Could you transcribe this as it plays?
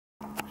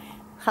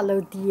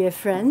Hello, dear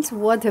friends.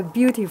 What a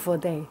beautiful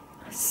day.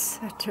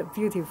 Such a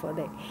beautiful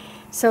day.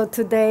 So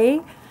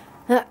today,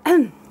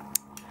 I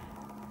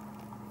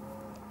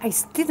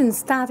didn't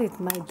start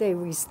my day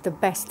with the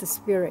best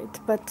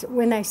spirit, but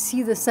when I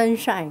see the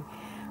sunshine,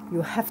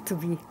 you have to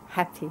be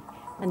happy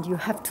and you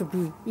have to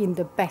be in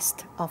the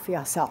best of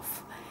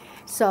yourself.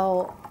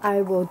 So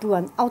I will do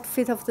an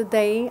outfit of the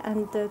day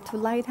and to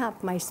light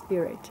up my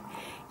spirit.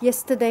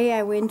 Yesterday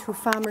I went to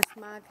farmer's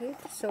market,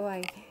 so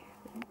I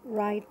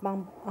ride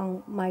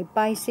on my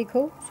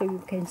bicycle, so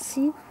you can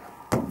see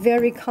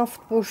very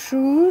comfortable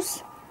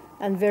shoes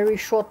and very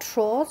short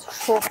shorts,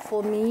 short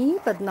for me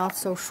but not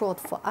so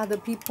short for other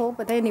people,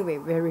 but anyway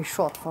very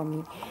short for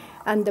me,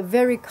 and a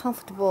very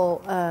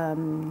comfortable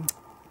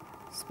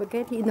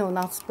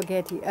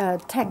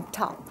tank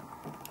top.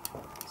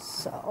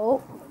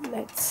 So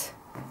let's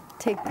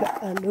take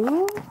a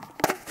look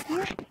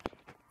here.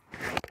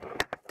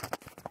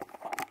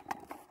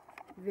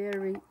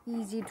 Very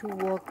easy to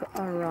walk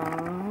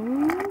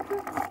around.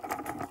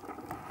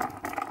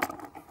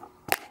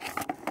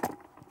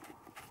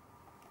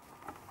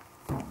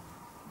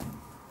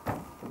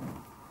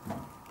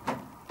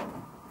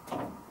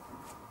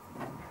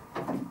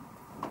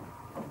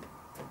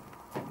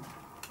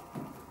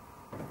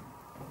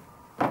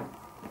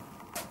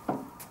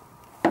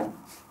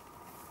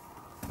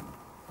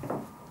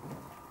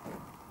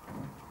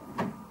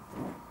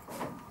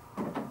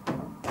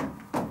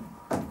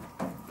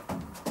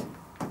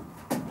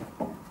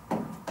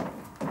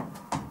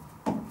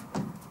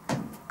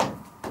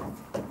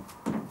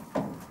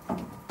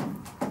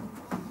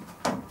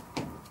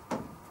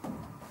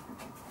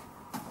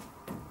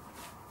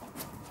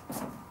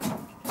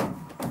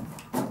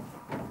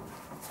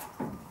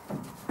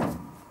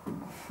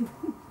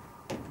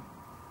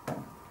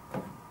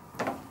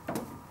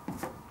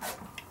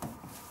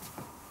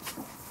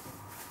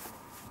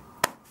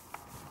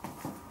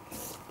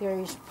 There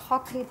is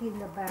pocket in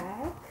the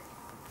back,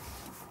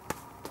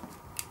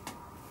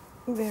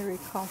 very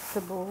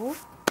comfortable,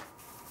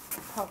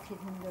 pocket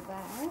in the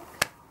back.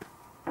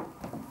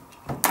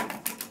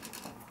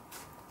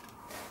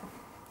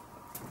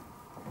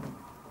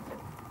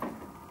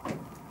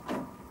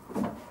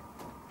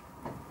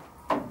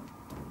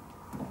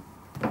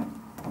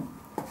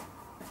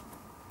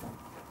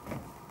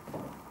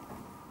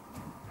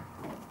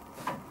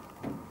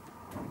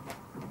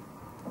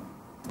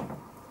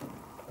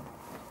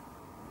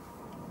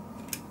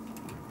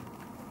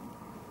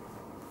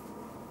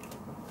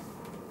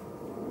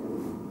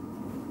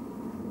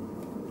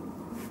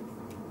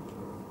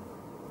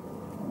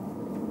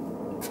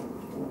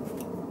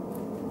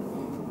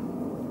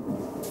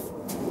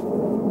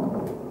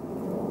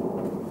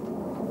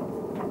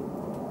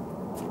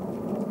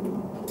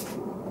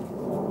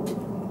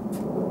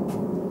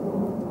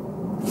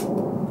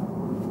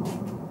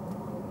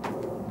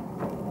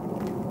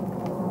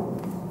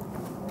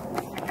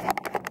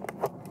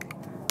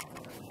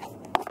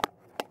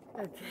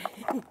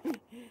 Okay.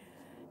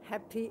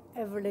 Happy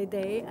every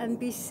day and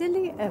be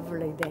silly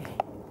every day.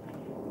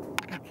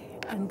 Okay,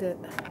 under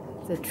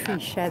the tree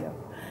shadow.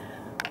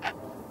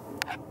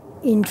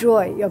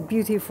 Enjoy your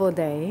beautiful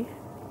day.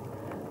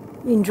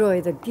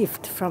 Enjoy the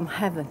gift from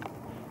heaven.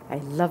 I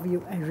love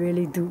you, I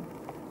really do.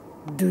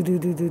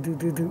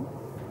 Do.